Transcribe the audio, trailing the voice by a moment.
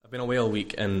I've been away all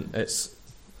week, and it's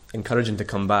encouraging to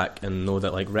come back and know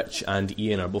that like Rich and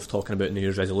Ian are both talking about New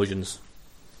Year's resolutions,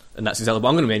 and that's exactly what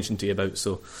I'm going to mention to you about.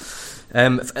 So,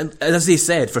 and as they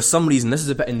said, for some reason, this is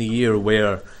a bit in the year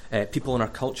where people in our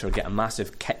culture get a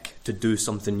massive kick to do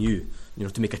something new,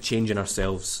 to make a change in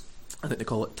ourselves. I think they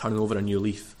call it turning over a new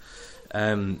leaf.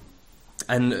 And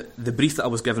the brief that I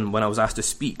was given when I was asked to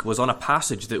speak was on a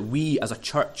passage that we as a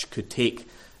church could take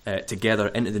together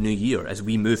into the new year as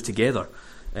we move together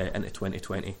into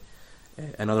 2020.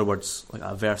 In other words, like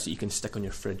a verse that you can stick on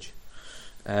your fridge.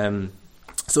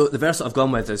 So the verse that I've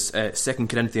gone with is 2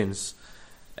 Corinthians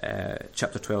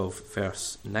chapter 12,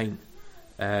 verse 9.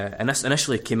 And this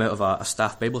initially came out of a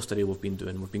staff Bible study we've been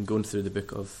doing. We've been going through the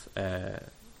book of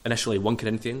initially 1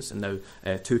 Corinthians and now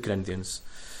 2 Corinthians.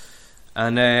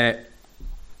 And this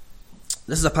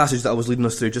is a passage that I was leading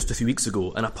us through just a few weeks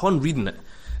ago. And upon reading it,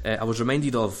 I was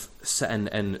reminded of sitting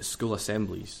in school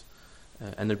assemblies.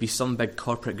 And there'd be some big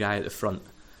corporate guy at the front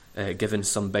giving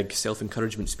some big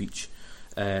self-encouragement speech.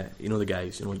 The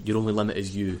guys, your only limit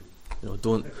is you.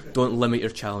 Don't limit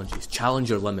your challenges. Challenge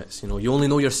your limits. You only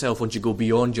know yourself once you go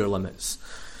beyond your limits.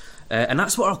 And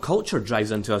that's what our culture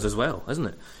drives into us as well,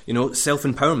 isn't it?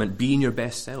 Self-empowerment, being your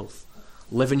best self,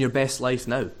 living your best life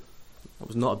now. That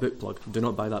was not a book plug. Do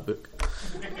not buy that book.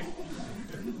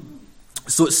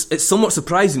 So it's somewhat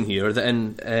surprising here that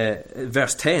in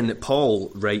verse 10 that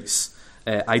Paul writes,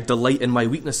 I delight in my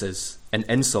weaknesses, in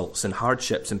insults, in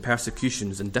hardships, in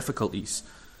persecutions, and difficulties.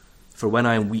 For when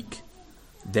I am weak,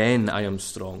 then I am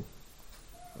strong.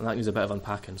 And that needs a bit of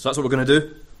unpacking. So that's what we're going to do.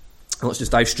 And let's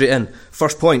just dive straight in.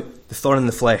 First point, the thorn in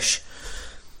the flesh.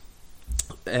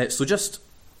 So just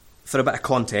for a bit of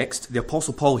context, the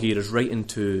Apostle Paul here is writing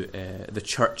to the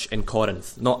church in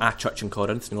Corinth. Not a church in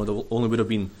Corinth. There only would have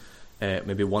been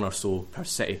maybe one or so per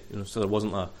city. So there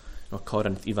wasn't a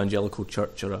Corinth evangelical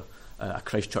church or a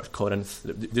Christ Church Corinth.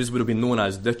 This would have been known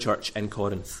as the church in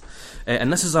Corinth.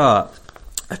 And this is a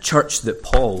church that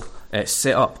Paul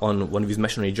set up on one of his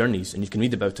missionary journeys, and you can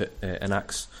read about it in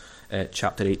Acts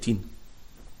chapter 18.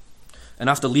 And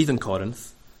after leaving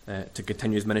Corinth to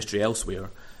continue his ministry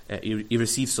elsewhere, he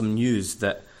received some news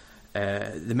that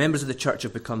the members of the church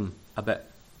have become a bit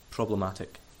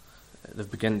problematic. They've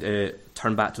begun to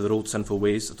turn back to their old sinful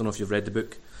ways. I don't know if you've read the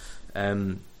book.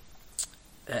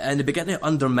 And they begin to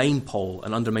undermine Paul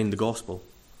and undermine the gospel.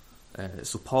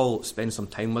 So Paul spends some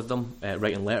time with them,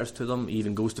 writing letters to them. He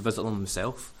even goes to visit them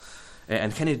himself,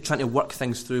 and kind of trying to work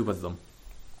things through with them.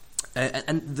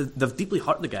 And they've deeply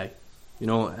hurt the guy,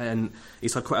 and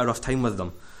he's had quite a rough time with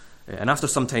them. And after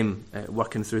some time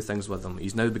working through things with them,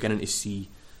 he's now beginning to see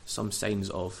some signs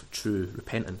of true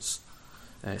repentance.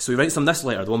 So he writes them this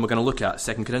letter, the one we're going to look at,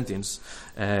 2 Corinthians,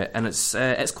 and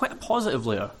it's quite a positive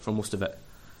letter for most of it.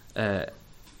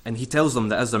 And he tells them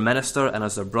that as their minister and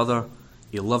as their brother,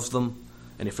 he loves them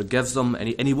and he forgives them,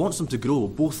 and he wants them to grow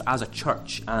both as a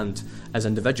church and as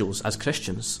individuals, as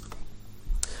Christians.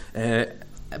 But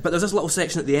there's this little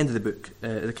section at the end of the book,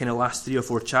 the kind of last 3 or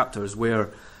 4 chapters, where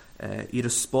he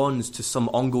responds to some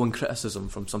ongoing criticism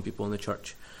from some people in the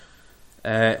church.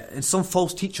 And some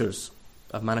false teachers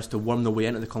have managed to worm their way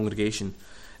into the congregation,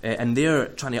 and they're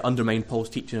trying to undermine Paul's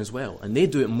teaching as well. And they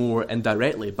do it more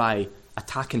indirectly by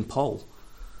attacking Paul.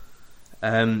 We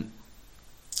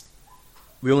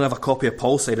only have a copy of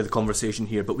Paul's side of the conversation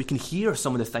here, but we can hear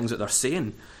some of the things that they're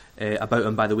saying about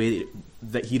him by the way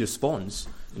that he responds.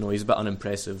 He's a bit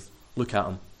unimpressive. Look at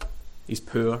him. He's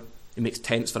poor. He makes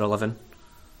tents for a living.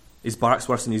 His bark's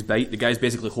worse than his bite. The guy's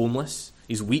basically homeless.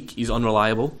 He's weak. He's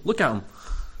unreliable. Look at him.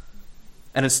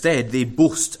 And instead, they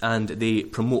boast and they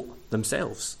promote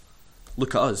themselves.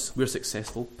 Look at us. We're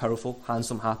successful, powerful,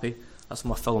 handsome, happy. That's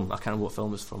from a film. I can't remember what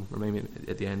film it's from. Remind me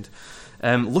at the end.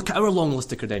 Look at our long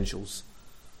list of credentials.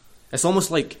 It's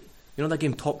almost like, that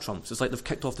game Top Trumps. It's like they've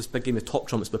kicked off this big game of Top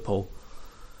Trumps with Paul.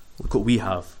 Look what we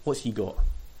have. What's he got?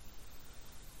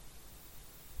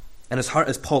 And as hard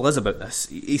as Paul is about this,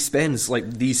 he spends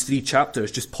these 3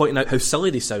 chapters just pointing out how silly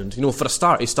they sound. For a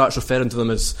start, he starts referring to them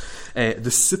as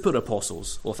the super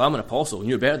apostles. Well, if I'm an apostle and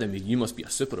you're better than me, you must be a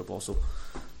super apostle.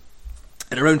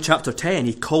 And around chapter 10,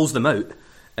 he calls them out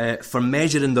for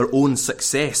measuring their own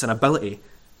success and ability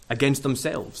against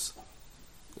themselves.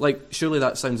 Surely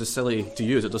that sounds as silly to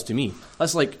you as it does to me.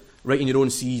 That's like writing your own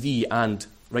CV and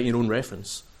writing your own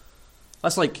reference.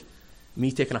 That's like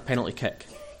me taking a penalty kick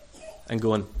and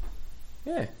going,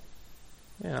 yeah,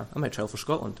 I might trial for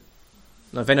Scotland.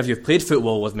 Now, if any of you have played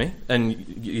football with me and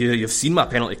you've seen my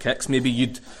penalty kicks, maybe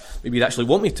you'd actually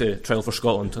want me to trial for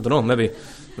Scotland. I don't know, maybe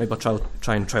I'll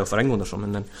try and trial for England or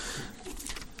something then.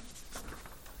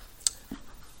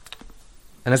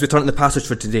 And as we turn to the passage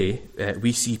for today,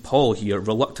 we see Paul here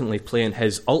reluctantly playing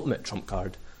his ultimate trump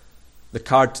card, the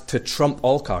card to trump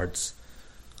all cards.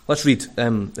 Let's read.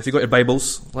 If you've got your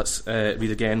Bibles, let's read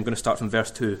again. I'm going to start from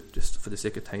verse 2, just for the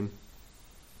sake of time.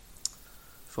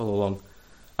 Follow along.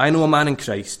 I know a man in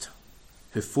Christ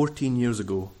who 14 years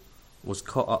ago was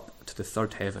caught up to the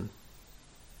third heaven.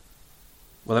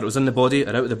 Whether it was in the body or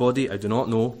out of the body, I do not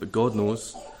know, but God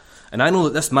knows. And I know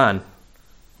that this man,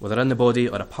 whether in the body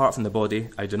or apart from the body,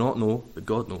 I do not know, but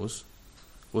God knows,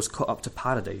 was caught up to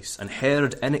paradise and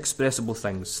heard inexpressible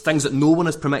things, things that no one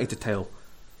is permitted to tell.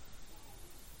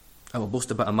 I will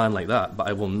boast about a man like that, but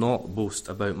I will not boast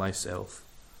about myself,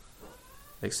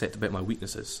 except about my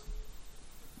weaknesses.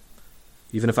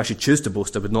 Even if I should choose to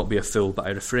boast, I would not be a fool, but I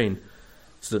refrain,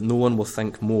 so that no one will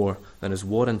think more than is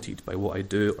warranted by what I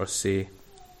do or say,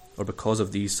 or because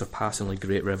of these surpassingly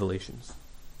great revelations.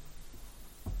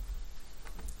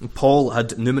 And Paul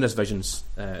had numerous visions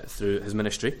through his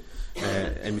ministry,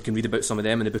 and we can read about some of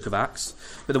them in the book of Acts.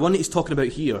 But the one that he's talking about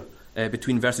here,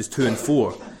 between verses 2 and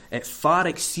 4, far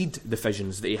exceed the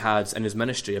visions that he had in his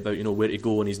ministry about, where to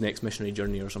go on his next missionary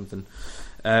journey or something.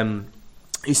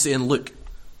 He's saying, look,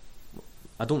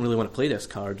 I don't really want to play this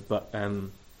card, but I've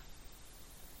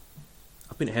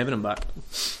been to heaven and back.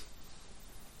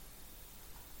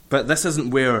 But this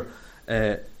isn't where...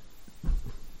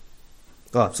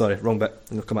 sorry, wrong bit.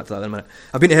 I'm going to come back to that in a minute.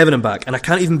 I've been to heaven and back, and I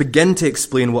can't even begin to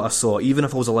explain what I saw, even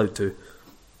if I was allowed to.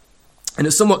 And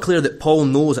it's somewhat clear that Paul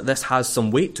knows that this has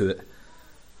some weight to it,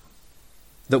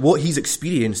 that what he's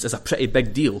experienced is a pretty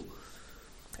big deal.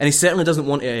 And he certainly doesn't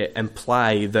want to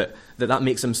imply that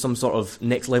makes him some sort of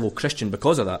next-level Christian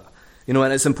because of that. And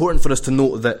it's important for us to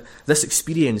note that this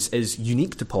experience is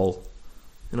unique to Paul.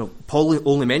 Paul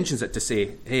only mentions it to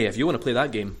say, hey, if you want to play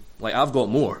that game, I've got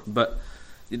more, but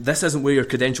this isn't where your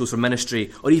credentials for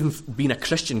ministry or even being a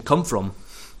Christian come from.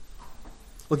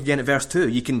 Look again at verse 2.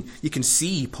 You can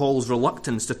see Paul's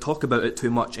reluctance to talk about it too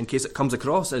much in case it comes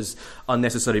across as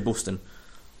unnecessary boasting.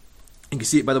 You can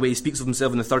see it by the way he speaks of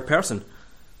himself in the third person.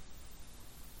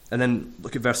 And then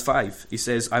look at verse 5. He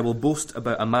says, I will boast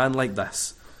about a man like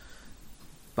this,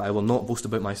 but I will not boast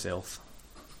about myself.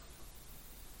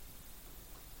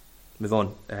 Move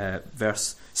on.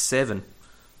 Verse 7,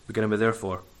 beginning with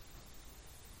therefore.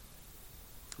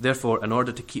 Therefore, in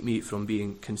order to keep me from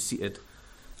being conceited,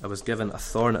 I was given a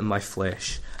thorn in my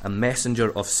flesh, a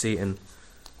messenger of Satan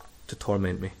to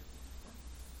torment me.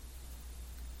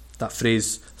 That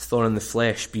phrase, thorn in the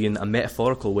flesh, being a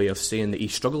metaphorical way of saying that he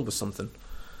struggled with something.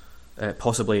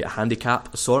 Possibly a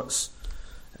handicap of sorts,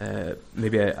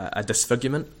 maybe a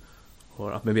disfigurement,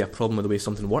 or maybe a problem with the way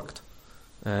something worked,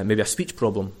 maybe a speech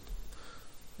problem.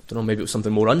 I don't know, maybe it was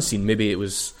something more unseen, maybe it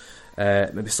was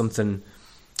something...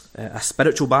 a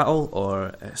spiritual battle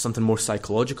or something more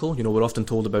psychological. We're often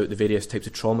told about the various types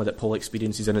of trauma that Paul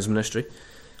experiences in his ministry.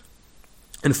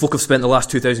 And folk have spent the last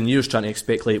 2,000 years trying to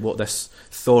speculate what this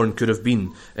thorn could have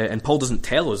been. And Paul doesn't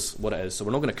tell us what it is, so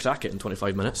we're not going to crack it in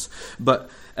 25 minutes. But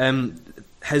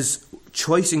his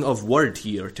choicing of word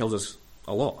here tells us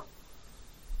a lot.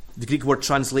 The Greek word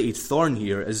translated thorn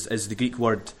here is the Greek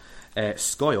word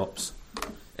skoiops.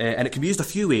 And it can be used a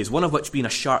few ways, one of which being a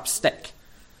sharp stick.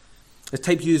 The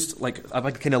type used like a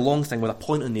big kind of long thing with a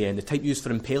point on the end, the type used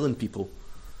for impaling people.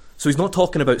 So he's not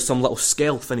talking about some little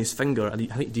scalp in his finger.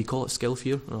 Do you call it scalp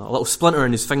here? A little splinter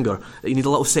in his finger that you need a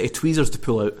little set of tweezers to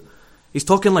pull out. He's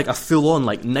talking like a full-on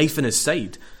knife in his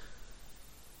side.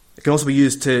 It can also be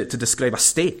used to describe a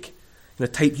stake. The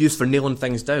type used for nailing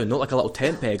things down, not like a little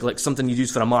tent peg, like something you'd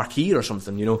use for a marquee or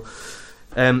something,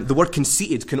 The word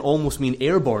conceited can almost mean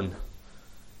airborne.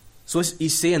 So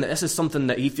he's saying that this is something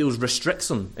that he feels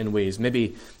restricts him in ways.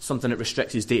 Maybe something that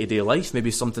restricts his day-to-day life.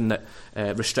 Maybe something that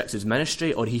restricts his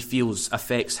ministry, or he feels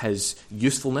affects his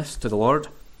usefulness to the Lord.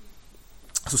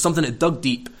 So something that dug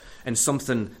deep and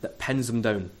something that pins him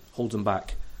down, holds him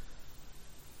back.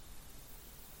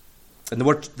 And the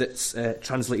word that's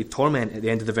translated torment at the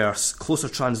end of the verse closer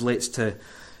translates to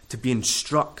being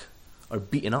struck or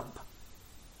beaten up.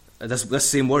 This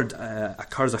same word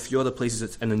occurs a few other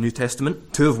places in the New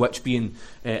Testament, two of which being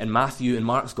in Matthew and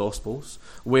Mark's Gospels,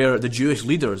 where the Jewish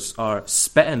leaders are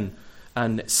spitting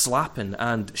and slapping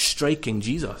and striking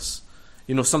Jesus.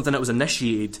 Something that was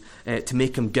initiated to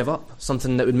make him give up,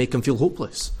 something that would make him feel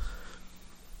hopeless.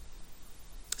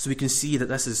 So we can see that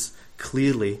this is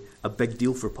clearly a big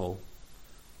deal for Paul.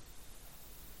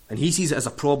 And he sees it as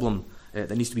a problem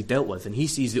that needs to be dealt with, and he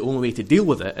sees the only way to deal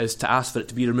with it is to ask for it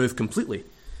to be removed completely.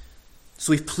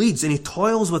 So he pleads and he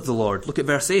toils with the Lord. Look at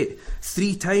verse 8.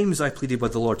 3 times I pleaded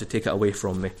with the Lord to take it away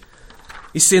from me.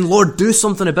 He's saying, Lord, do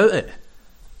something about it.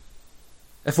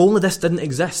 If only this didn't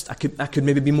exist, I could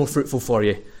maybe be more fruitful for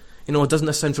you. Doesn't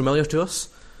this sound familiar to us?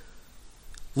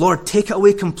 Lord, take it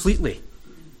away completely.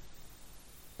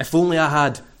 If only I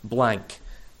had blank.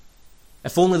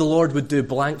 If only the Lord would do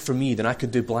blank for me, then I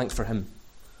could do blank for him.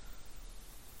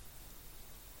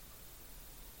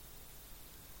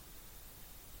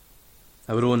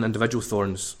 Our own individual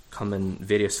thorns come in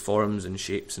various forms and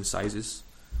shapes and sizes.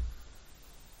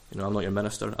 I'm not your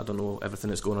minister. I don't know everything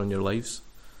that's going on in your lives.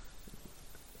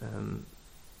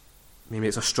 Maybe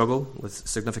it's a struggle with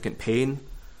significant pain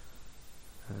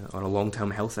or a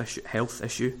long-term health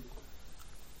issue.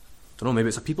 Don't know, maybe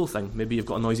it's a people thing. Maybe you've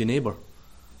got a noisy neighbour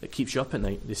that keeps you up at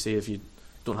night. They say if you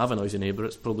don't have a noisy neighbour,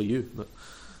 it's probably you. But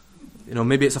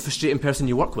maybe it's a frustrating person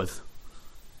you work with,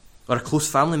 or a close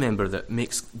family member that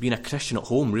makes being a Christian at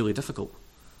home really difficult.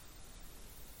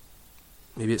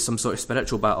 Maybe it's some sort of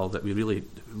spiritual battle that we really,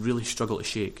 really struggle to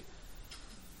shake.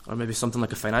 Or maybe something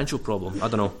like a financial problem. I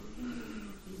don't know.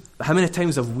 But how many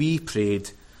times have we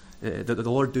prayed that the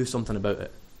Lord do something about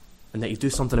it, and that He'd do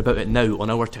something about it now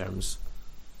on our terms?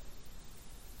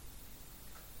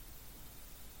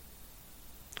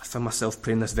 I found myself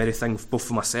praying this very thing both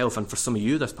for myself and for some of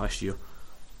you this past year.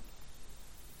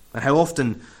 And how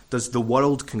often does the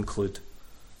world conclude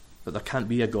that there can't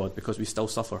be a God because we still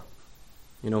suffer?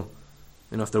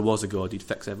 If there was a God, He'd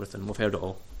fix everything. We've heard it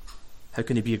all. How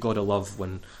can He be a God of love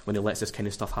when He lets this kind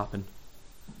of stuff happen?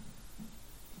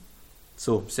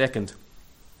 So, second,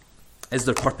 is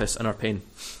there purpose in our pain?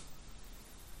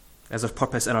 Is there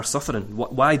purpose in our suffering?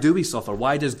 Why do we suffer?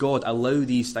 Why does God allow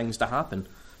these things to happen?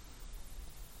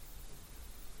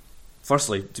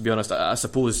 Firstly, to be honest, I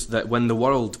suppose that when the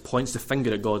world points the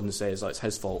finger at God and says, it's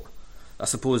His fault, I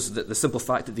suppose that the simple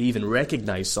fact that they even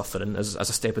recognise suffering as a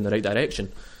step in the right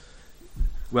direction.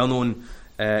 Well-known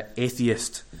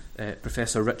atheist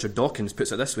Professor Richard Dawkins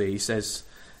puts it this way. He says,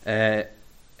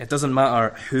 it doesn't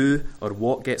matter who or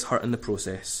what gets hurt in the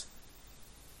process.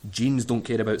 Genes don't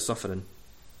care about suffering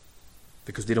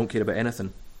because they don't care about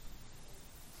anything.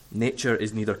 Nature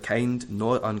is neither kind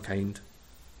nor unkind.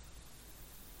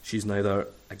 She's neither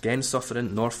against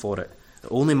suffering nor for it.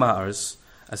 It only matters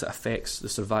as it affects the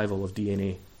survival of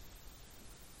DNA.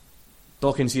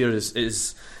 Dawkins here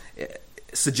is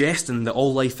suggesting that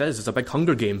all life is a big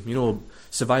Hunger Game,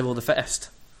 survival of the fittest.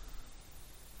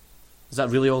 Is that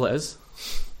really all it is?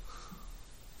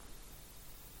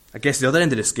 I guess the other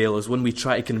end of the scale is when we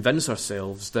try to convince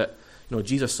ourselves that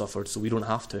Jesus suffered so we don't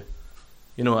have to.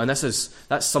 And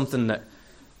that's something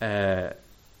that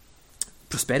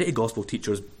prosperity gospel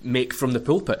teachers make from the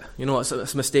pulpit. It's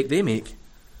a mistake they make.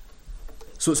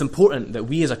 So it's important that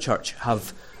we as a church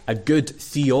have a good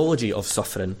theology of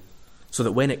suffering so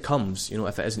that when it comes,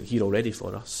 if it isn't here already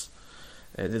for us,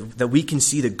 that we can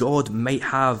see that God might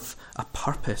have a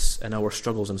purpose in our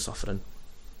struggles and suffering.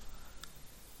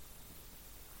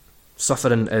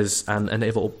 Suffering is an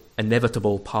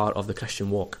inevitable part of the Christian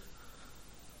walk.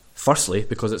 Firstly,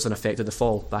 because it's an effect of the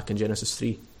fall back in Genesis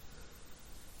 3.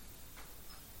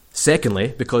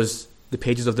 Secondly, because the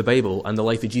pages of the Bible and the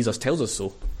life of Jesus tells us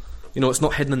so. It's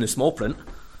not hidden in the small print.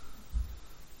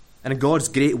 And in God's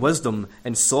great wisdom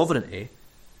and sovereignty,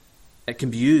 it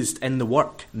can be used in the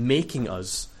work, making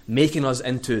us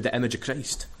into the image of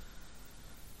Christ.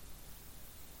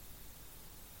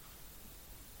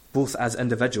 Both as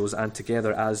individuals and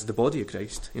together as the body of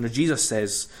Christ. Jesus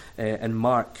says in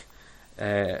Mark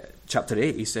chapter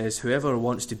 8, he says, whoever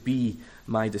wants to be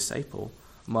my disciple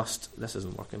must... This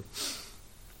isn't working.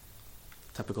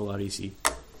 Typical REC.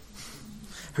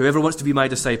 Whoever wants to be my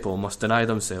disciple must deny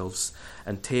themselves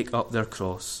and take up their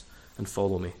cross and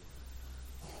follow me.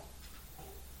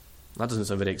 That doesn't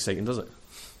sound very exciting, does it?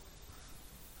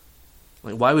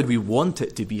 Why would we want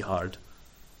it to be hard?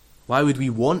 Why would we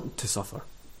want to suffer?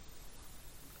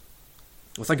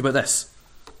 Well, think about this.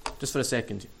 Just for a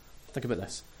second. Think about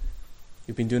this.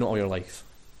 You've been doing it all your life.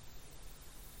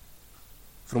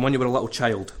 From when you were a little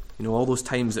child, all those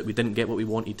times that we didn't get what we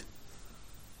wanted.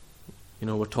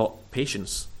 We're taught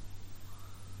patience.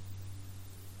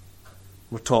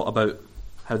 We're taught about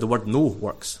how the word no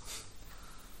works.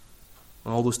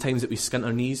 And all those times that we skint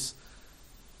our knees,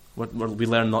 we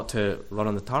learn not to run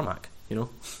on the tarmac, And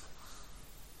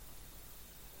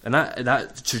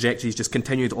that trajectory has just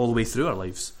continued all the way through our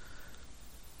lives.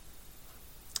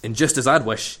 And just as I'd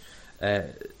wished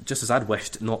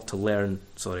not to learn,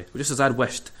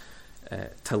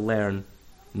 to learn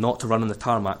not to run on the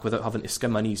tarmac without having to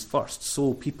skin my knees first,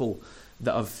 so people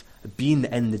that have been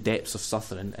in the depths of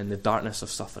suffering, in the darkness of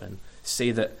suffering,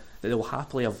 say that they will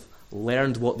happily have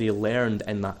learned what they learned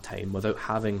in that time without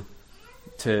having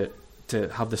to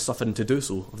have the suffering to do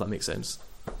so, if that makes sense.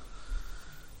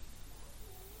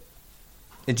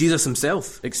 And Jesus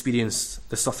himself experienced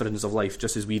the sufferings of life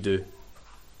just as we do,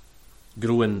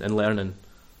 growing and learning.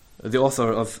 The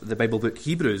author of the Bible book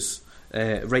Hebrews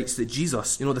writes that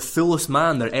Jesus, the fullest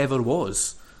man there ever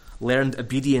was, learned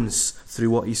obedience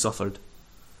through what he suffered.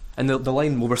 And the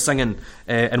line we were singing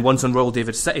in Once on Royal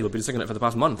David City, we've been singing it for the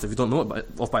past month. If you don't know it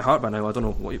off by heart by now, I don't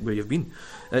know where you've been.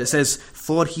 It says,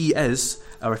 "For he is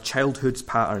our childhood's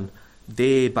pattern.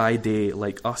 Day by day,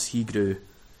 like us he grew.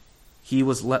 He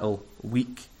was little,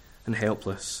 weak and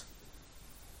helpless.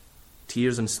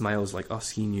 Tears and smiles like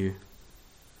us he knew.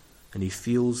 And he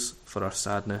feels for our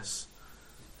sadness,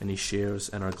 and he shares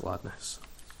in our gladness."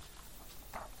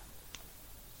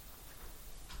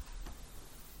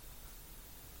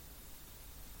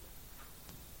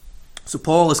 So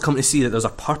Paul has come to see that there's a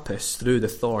purpose through the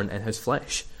thorn in his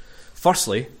flesh.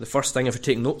 Firstly, the first thing, if you're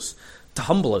taking notes, to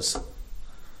humble us.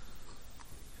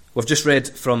 We've just read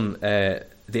from the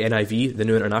NIV, the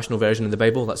New International Version of the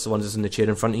Bible. That's the one that's in the chair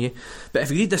in front of you. But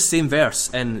if you read this same verse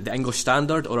in the English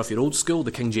Standard, or if you're old school,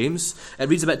 the King James, it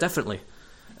reads a bit differently.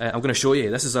 I'm going to show you.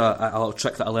 This is a little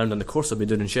trick that I learned in the course I've been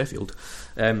doing in Sheffield.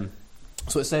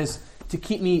 So it says, to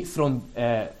keep me from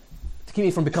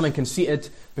becoming conceited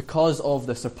because of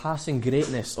the surpassing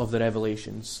greatness of the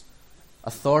revelations.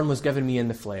 A thorn was given me in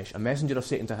the flesh, a messenger of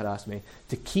Satan to harass me,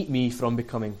 to keep me from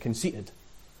becoming conceited.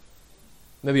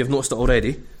 Maybe you've noticed it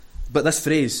already, but this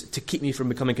phrase, to keep me from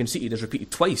becoming conceited, is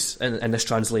repeated twice in this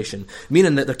translation,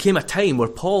 meaning that there came a time where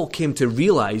Paul came to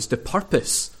realise the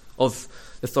purpose of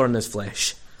the thorn in his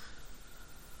flesh.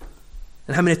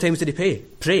 And how many times did he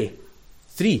pray?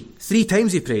 Three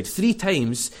times he prayed. 3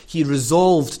 times he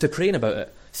resolved to praying about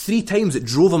it. 3 times it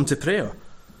drove him to prayer.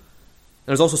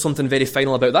 There's also something very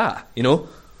final about that,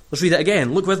 Let's read it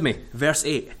again. Look with me. Verse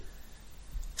 8.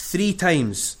 3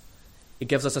 times it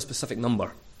gives us a specific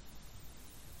number.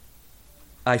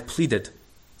 I pleaded.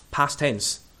 Past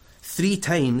tense. 3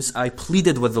 times I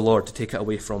pleaded with the Lord to take it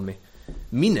away from me.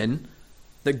 Meaning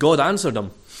that God answered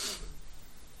him.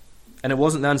 And it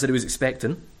wasn't the answer he was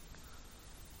expecting.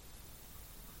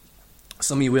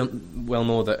 Some of you well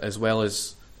know that, as well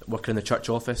as working in the church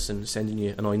office and sending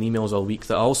you annoying emails all week,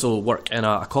 that I also work in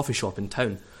a coffee shop in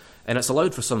town. And it's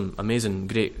allowed for some amazing,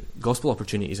 great gospel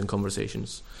opportunities and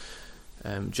conversations.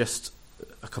 Just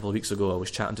a couple of weeks ago, I was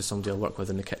chatting to somebody I work with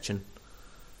in the kitchen.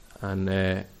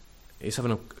 And he's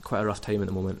having quite a rough time at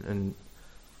the moment. And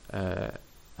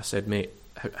I said, "Mate,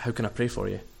 how can I pray for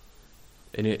you?"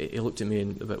 And he looked at me a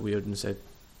bit weird and said,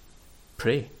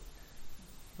 "Pray?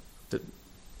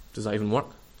 Does that even work?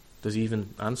 Does he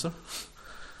even answer?"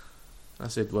 I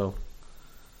said, "Well,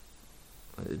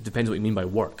 it depends what you mean by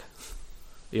work.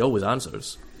 He always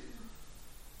answers.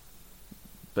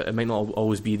 But it might not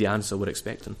always be the answer we're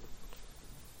expecting."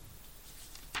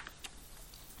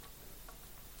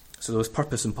 So there was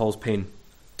purpose in Paul's pain,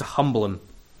 to humble him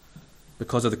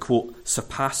because of the, quote,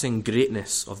 surpassing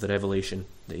greatness of the revelation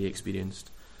that he experienced.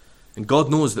 And God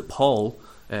knows that Paul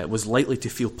was likely to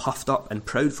feel puffed up and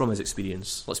proud from his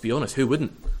experience. Let's be honest, who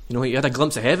wouldn't? He had a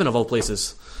glimpse of heaven of all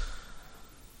places.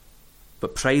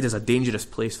 But pride is a dangerous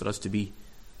place for us to be.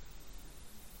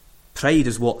 Pride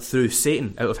is what threw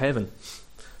Satan out of heaven.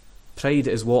 Pride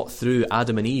is what threw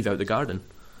Adam and Eve out the garden.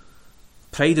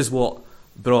 Pride is what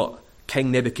brought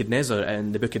King Nebuchadnezzar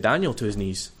in the book of Daniel to his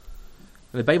knees.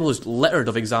 And the Bible is littered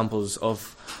of examples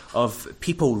of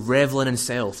people reveling in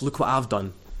self. Look what I've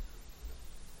done.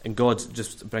 And God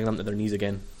just bring them to their knees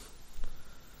again.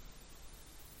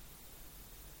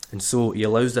 And so he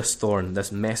allows this thorn,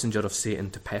 this messenger of Satan,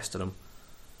 to pester him,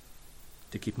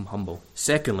 to keep him humble.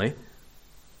 Secondly,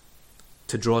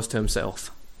 to draw us to himself.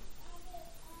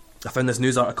 I found this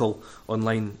news article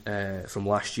online from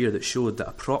last year that showed that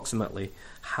approximately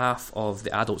half of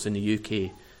the adults in the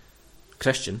UK,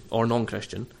 Christian or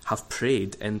non-Christian, have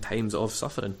prayed in times of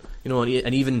suffering.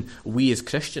 And even we as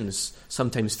Christians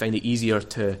sometimes find it easier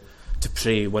to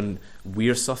pray when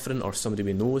we're suffering or somebody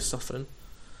we know is suffering.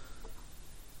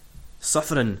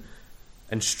 Suffering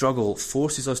and struggle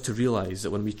forces us to realise that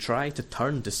when we try to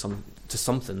turn to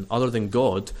something other than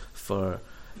God for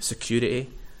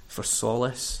security, for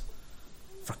solace,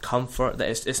 for comfort, that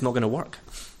it's not going to work.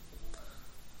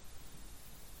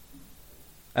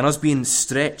 And us being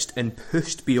stretched and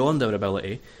pushed beyond our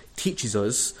ability teaches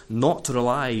us not to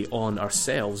rely on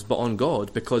ourselves but on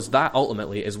God, because that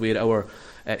ultimately is where our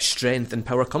strength and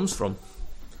power comes from.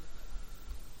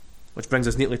 Which brings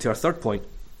us neatly to our third point,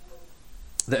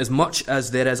 that as much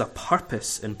as there is a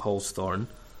purpose in Paul's thorn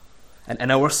and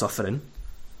in our suffering,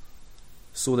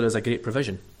 so there is a great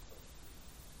provision.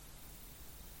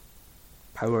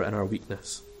 Power in our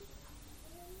weakness.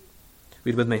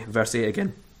 Read with me, verse 8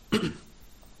 again.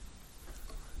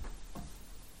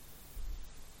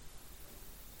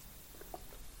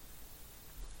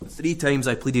 3 times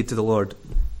I pleaded to the Lord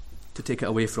to take it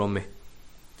away from me.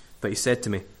 But he said to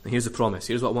me, and here's the promise,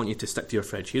 here's what I want you to stick to your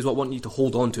fridge, here's what I want you to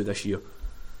hold on to this year.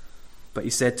 But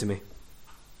he said to me,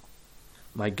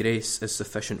 my grace is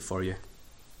sufficient for you,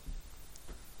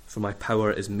 for my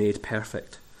power is made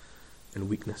perfect in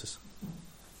weaknesses.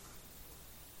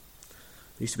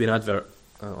 There used to be an advert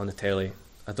on the telly.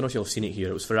 I don't know if you'll have seen it here.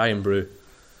 It was for Iron Brew.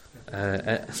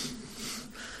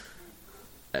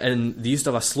 And they used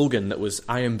to have a slogan that was,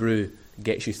 Iron Brew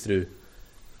gets you through.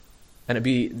 And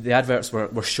the adverts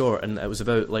were short, and it was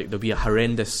about, like, there'll be a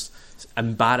horrendous,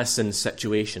 embarrassing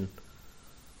situation.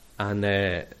 And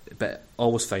but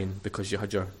always fine, because you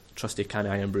had your trusty can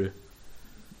of Iron Brew.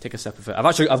 Take a sip of it.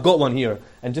 I've got one here,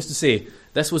 and just to say,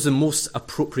 this was the most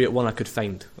appropriate one I could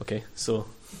find. Okay, so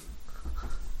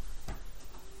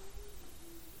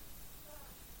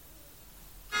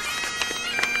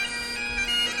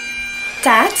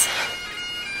Dad,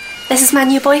 this is my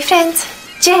new boyfriend,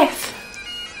 Jeff.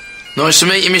 Nice to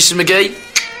meet you, Mrs. McGee.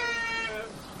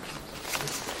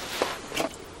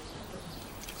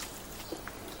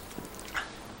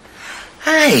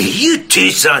 Hey, you too,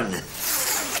 son.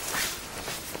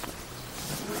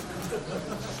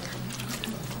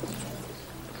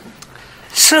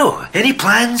 So, any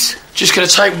plans? Just going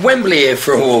to take Wembley here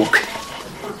for a walk.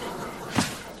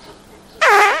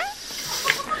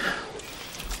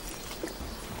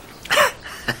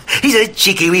 He's a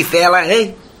cheeky wee fella,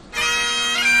 eh?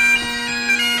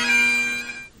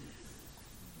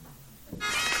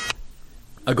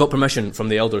 I got permission from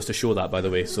the elders to show that, by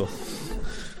the way, so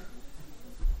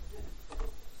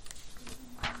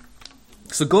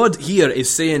God here is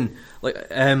saying, like,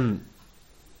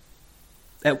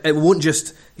 it won't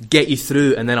just get you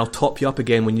through and then I'll top you up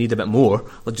again when you need a bit more,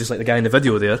 just like the guy in the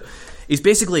video there. He's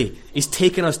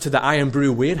taken us to the Iron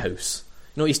Brew warehouse.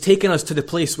 You know, he's taken us to the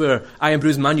place where Iron Brew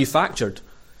is manufactured.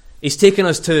 He's taken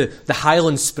us to the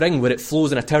Highland Spring where it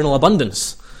flows in eternal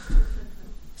abundance.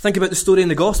 Think about the story in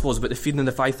the Gospels about the feeding of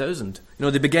the 5,000. You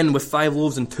know, they begin with 5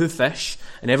 loaves and 2 fish,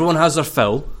 and everyone has their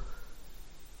fill.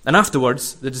 And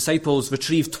afterwards, the disciples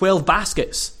retrieve 12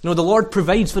 baskets. You know, the Lord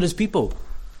provides for his people.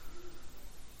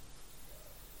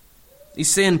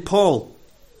 He's saying, Paul,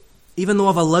 even though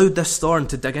I've allowed this thorn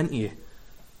to dig into you,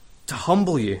 to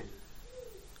humble you,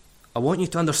 I want you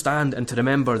to understand and to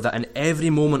remember that in every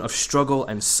moment of struggle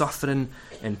and suffering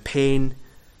and pain,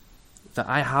 that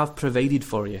I have provided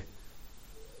for you.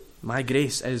 My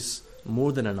grace is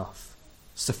more than enough,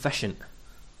 sufficient.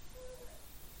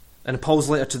 In Paul's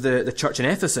letter to the church in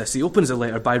Ephesus, he opens the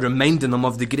letter by reminding them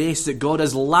of the grace that God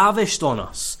has lavished on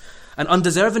us, an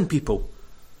undeserving people.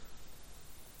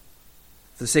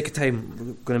 For the sake of time,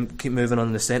 we're going to keep moving on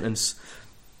in the sentence.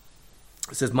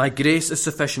 It says, my grace is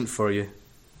sufficient for you,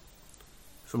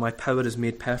 for my power is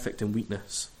made perfect in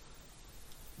weakness.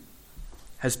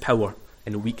 His power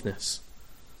in weakness.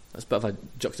 That's a bit of a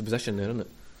juxtaposition there, isn't it?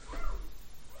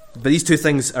 But these two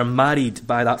things are married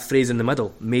by that phrase in the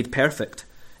middle, made perfect.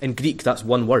 In Greek, that's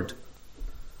one word.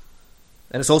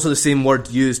 And it's also the same word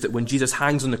used when Jesus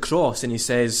hangs on the cross and he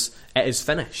says, it is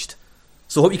finished.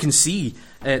 So I hope you can see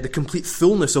the complete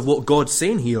fullness of what God's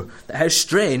saying here, that his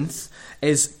strength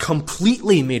is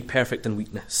completely made perfect in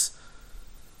weakness.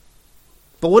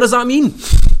 But what does that mean?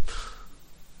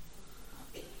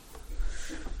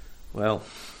 Well,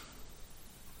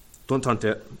 don't turn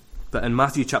to it. But in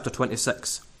Matthew chapter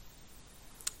 26,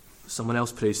 someone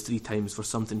else prays 3 times for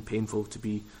something painful to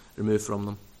be removed from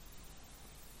them.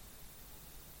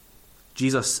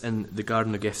 Jesus in the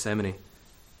Garden of Gethsemane,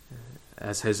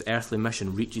 as his earthly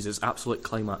mission reaches its absolute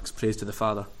climax, prays to the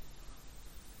Father,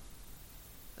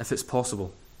 if it's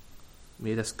possible,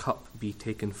 may this cup be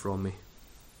taken from me.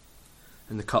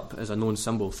 And the cup is a known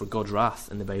symbol for God's wrath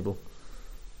in the Bible.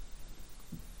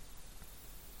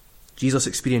 Jesus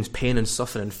experienced pain and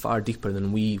suffering far deeper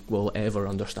than we will ever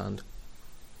understand.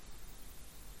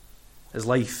 His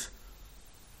life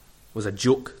was a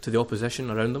joke to the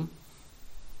opposition around him,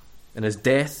 and his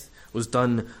death was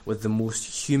done with the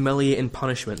most humiliating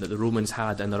punishment that the Romans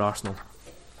had in their arsenal.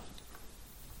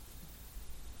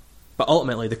 But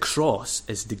ultimately, the cross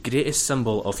is the greatest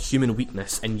symbol of human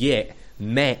weakness, and yet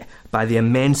met by the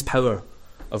immense power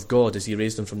of God as he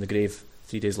raised him from the grave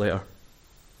 3 days later.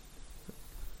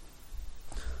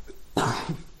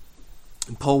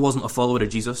 Paul wasn't a follower of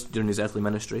Jesus during his earthly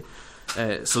ministry,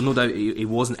 so no doubt he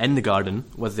wasn't in the garden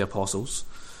with the apostles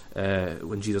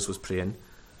when Jesus was praying.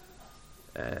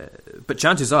 But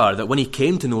chances are that when he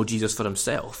came to know Jesus for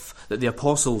himself, that the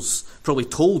apostles probably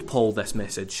told Paul this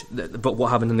message about what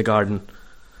happened in the garden.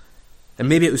 And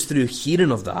maybe it was through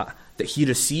hearing of that he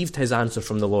received his answer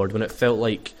from the Lord when it felt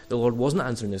like the Lord wasn't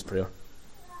answering his prayer.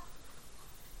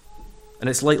 And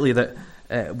it's likely that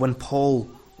when Paul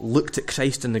looked at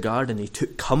Christ in the garden, he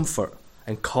took comfort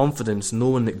and confidence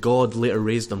knowing that God later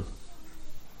raised him.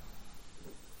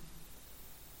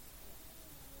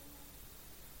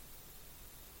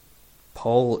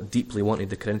 Paul deeply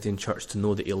wanted the Corinthian church to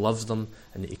know that he loves them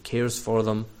and that he cares for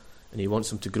them and he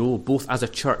wants them to grow both as a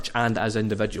church and as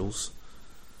individuals.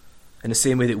 In the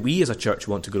same way that we as a church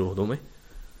want to grow, don't we?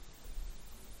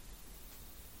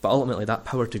 But ultimately that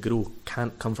power to grow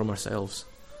can't come from ourselves.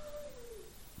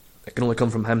 It can only come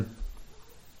from him.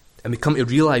 And we come to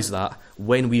realise that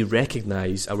when we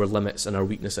recognise our limits and our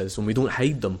weaknesses, when we don't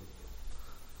hide them.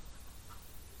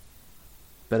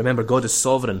 But remember, God is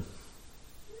sovereign.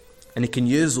 And he can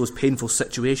use those painful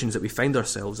situations that we find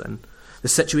ourselves in, the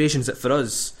situations that for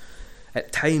us,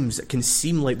 at times, it can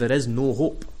seem like there is no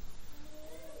hope.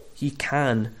 He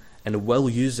can and will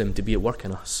use them to be at work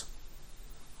in us.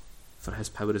 For his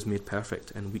power is made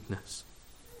perfect in weakness.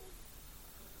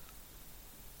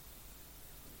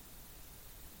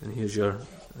 And here's your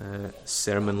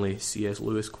sermonly C.S.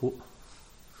 Lewis quote.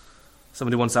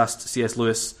 Somebody once asked C.S.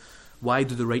 Lewis, why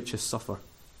do the righteous suffer?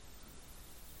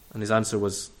 And his answer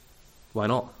was, why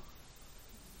not?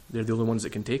 They're the only ones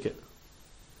that can take it.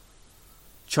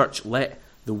 Church, let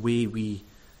the way we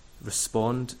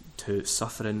respond to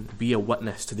suffering be a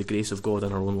witness to the grace of God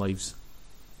in our own lives.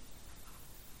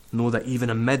 Know that even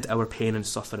amid our pain and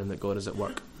suffering that God is at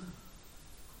work.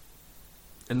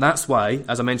 And that's why,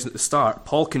 as I mentioned at the start,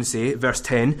 Paul can say, verse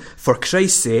 10, for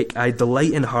Christ's sake I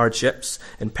delight in hardships,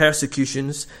 in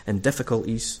persecutions, and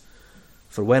difficulties,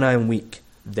 for when I am weak,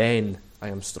 then I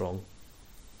am strong.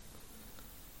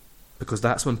 Because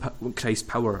that's when Christ's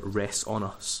power rests on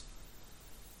us.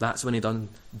 That's when he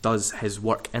does his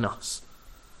work in us.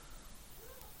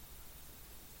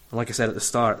 And like I said at the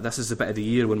start, this is the bit of the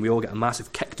year when we all get a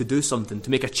massive kick to do something,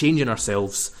 to make a change in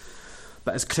ourselves.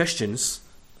 But as Christians,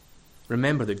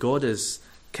 remember that God is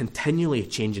continually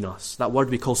changing us. That word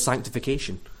we call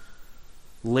sanctification.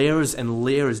 Layers and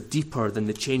layers deeper than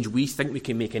the change we think we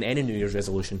can make in any New Year's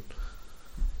resolution.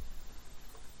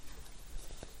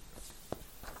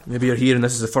 Maybe you're here and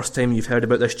this is the first time you've heard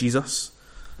about this Jesus.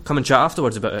 Come and chat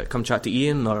afterwards about it. Come chat to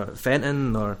Ian or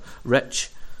Fenton or Rich.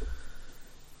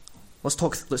 Let's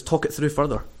talk it through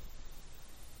further.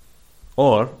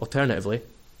 Or, alternatively,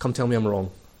 come tell me I'm wrong.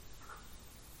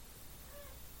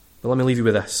 But let me leave you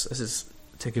with this. This is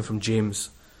taken from James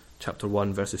chapter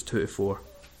 1, verses 2 to 4.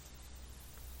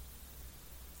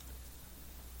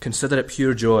 Consider it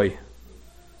pure joy,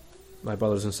 my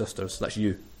brothers and sisters. That's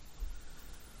you.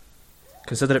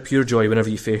 Consider it pure joy whenever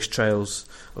you face trials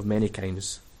of many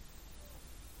kinds,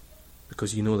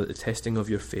 because you know that the testing of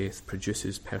your faith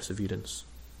produces perseverance.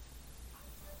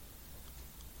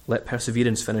 Let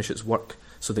perseverance finish its work,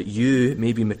 so that you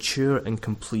may be mature and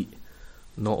complete,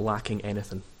 not lacking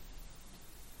anything.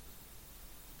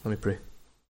 Let me pray.